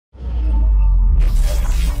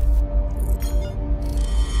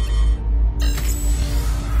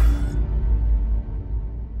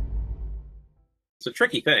it's a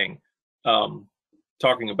tricky thing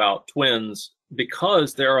talking about twins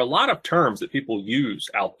because there are a lot of terms that people use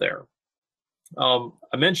out there. I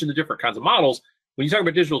mentioned the different kinds of models. When you talk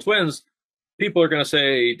about digital twins, people are going to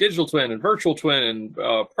say digital twin and virtual twin and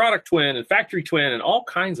product twin and factory twin and all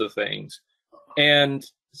kinds of things. And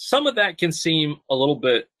some of that can seem a little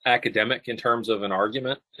bit academic in terms of an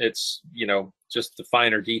argument. It's, you know, just the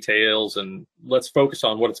finer details and let's focus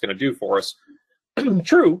on what it's going to do for us.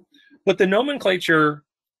 True, but the nomenclature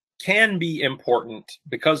can be important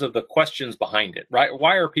because of the questions behind it, right?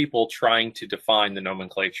 Why are people trying to define the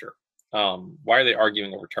nomenclature? Why are they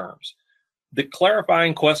arguing over terms? The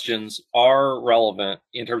clarifying questions are relevant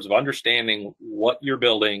in terms of understanding what you're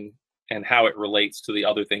building and how it relates to the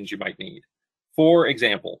other things you might need. For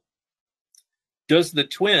example, does the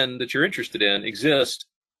twin that you're interested in exist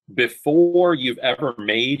before you've ever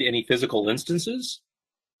made any physical instances?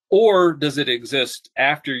 Or does it exist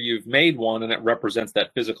after you've made one and it represents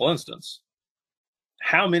that physical instance?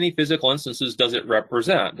 How many physical instances does it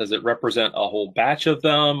represent? Does it represent a whole batch of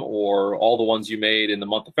them or all the ones you made in the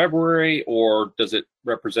month of February? Or does it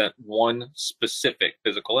represent one specific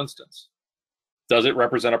physical instance? Does it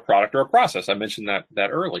represent a product or a process? I mentioned that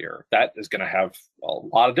earlier. That is going to have a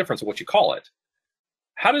lot of difference in what you call it.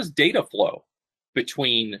 How does data flow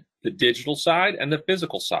between the digital side and the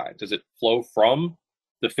physical side? Does it flow from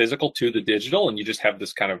the physical to the digital and you just have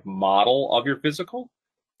this kind of model of your physical?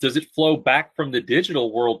 Does it flow back from the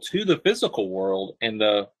digital world to the physical world and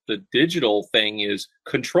the digital thing is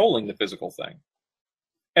controlling the physical thing?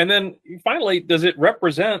 And then finally, does it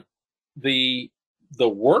represent the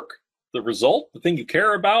work, the result, the thing you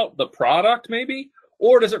care about, the product maybe?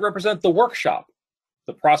 Or does it represent the workshop,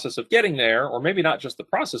 the process of getting there, or maybe not just the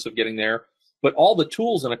process of getting there, but all the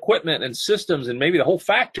tools and equipment and systems and maybe the whole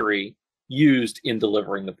factory used in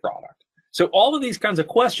delivering the product? So all of these kinds of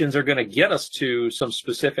questions are going to get us to some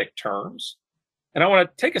specific terms. And I want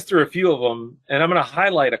to take us through a few of them, and I'm going to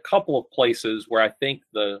highlight a couple of places where I think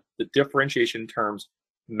the differentiation terms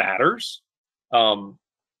matters. I'll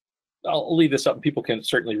leave this up and people can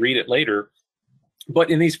certainly read it later. But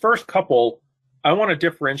in these first couple, I want to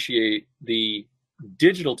differentiate the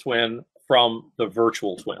digital twin from the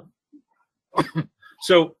virtual twin.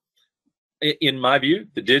 So in my view,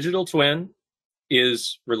 the digital twin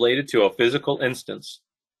is related to a physical instance.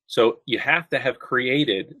 So you have to have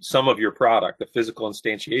created some of your product, the physical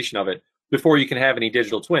instantiation of it, before you can have any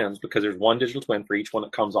digital twins, because there's one digital twin for each one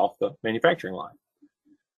that comes off the manufacturing line.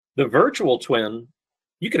 The virtual twin,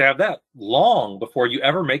 you could have that long before you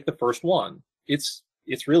ever make the first one. It's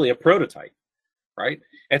really a prototype, right?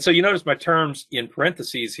 And so you notice my terms in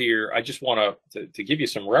parentheses here. I just want to give you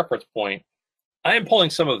some reference point. I am pulling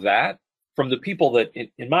some of that from the people that,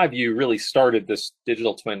 in my view, really started this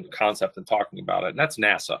digital twin concept and talking about it, and that's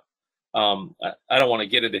NASA. I don't want to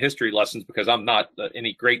get into history lessons because I'm not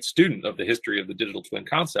any great student of the history of the digital twin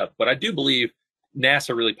concept, but I do believe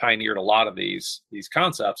NASA really pioneered a lot of these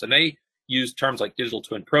concepts, and they used terms like digital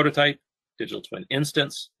twin prototype, digital twin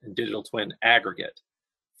instance, and digital twin aggregate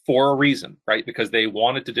for a reason, right? Because they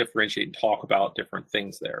wanted to differentiate and talk about different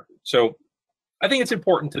things there. So I think it's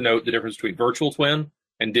important to note the difference between virtual twin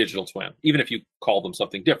and digital twin, even if you call them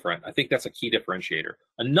something different. I think that's a key differentiator.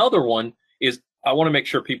 Another one is I want to make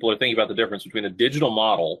sure people are thinking about the difference between a digital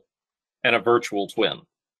model and a virtual twin,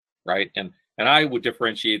 right? And I would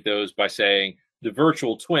differentiate those by saying the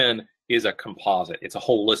virtual twin is a composite. It's a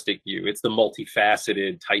holistic view. It's the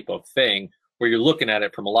multifaceted type of thing where you're looking at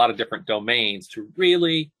it from a lot of different domains to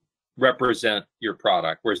really represent your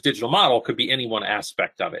product, whereas digital model could be any one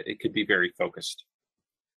aspect of it. It could be very focused.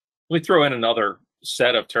 Let me throw in another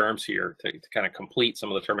set of terms here to kind of complete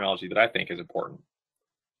some of the terminology that I think is important.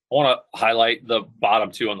 I want to highlight the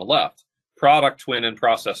bottom two on the left, product twin and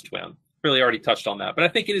process twin. Really already touched on that, but I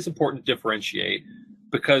think it is important to differentiate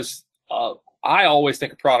because I always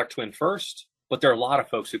think of product twin first, but there are a lot of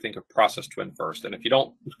folks who think of process twin first. And if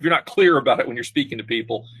you're not clear about it when you're speaking to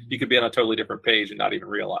people, you could be on a totally different page and not even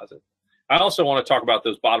realize it. I also want to talk about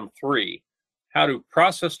those bottom three. How do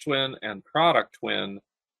process twin and product twin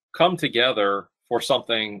come together for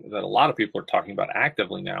something that a lot of people are talking about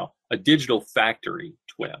actively now, a digital factory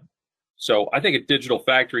twin? So I think a digital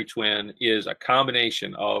factory twin is a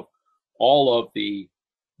combination of all of the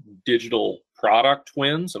digital product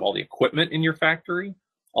twins of all the equipment in your factory,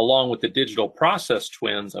 along with the digital process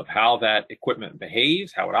twins of how that equipment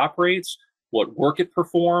behaves, how it operates, what work it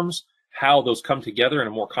performs, how those come together in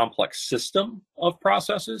a more complex system of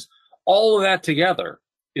processes. All of that together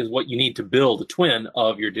is what you need to build a twin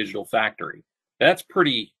of your digital factory. It's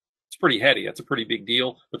pretty heady. That's a pretty big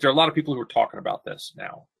deal, but there are a lot of people who are talking about this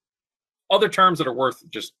now. Other terms that are worth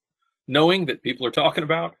just knowing that people are talking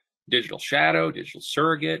about digital shadow, digital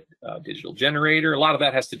surrogate, digital generator. A lot of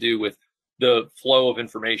that has to do with the flow of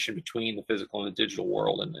information between the physical and the digital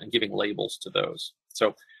world, and giving labels to those.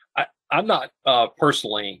 So I'm not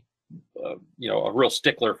personally, a real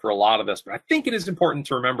stickler for a lot of this, but I think it is important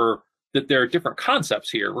to remember that there are different concepts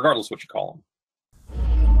here, regardless of what you call them.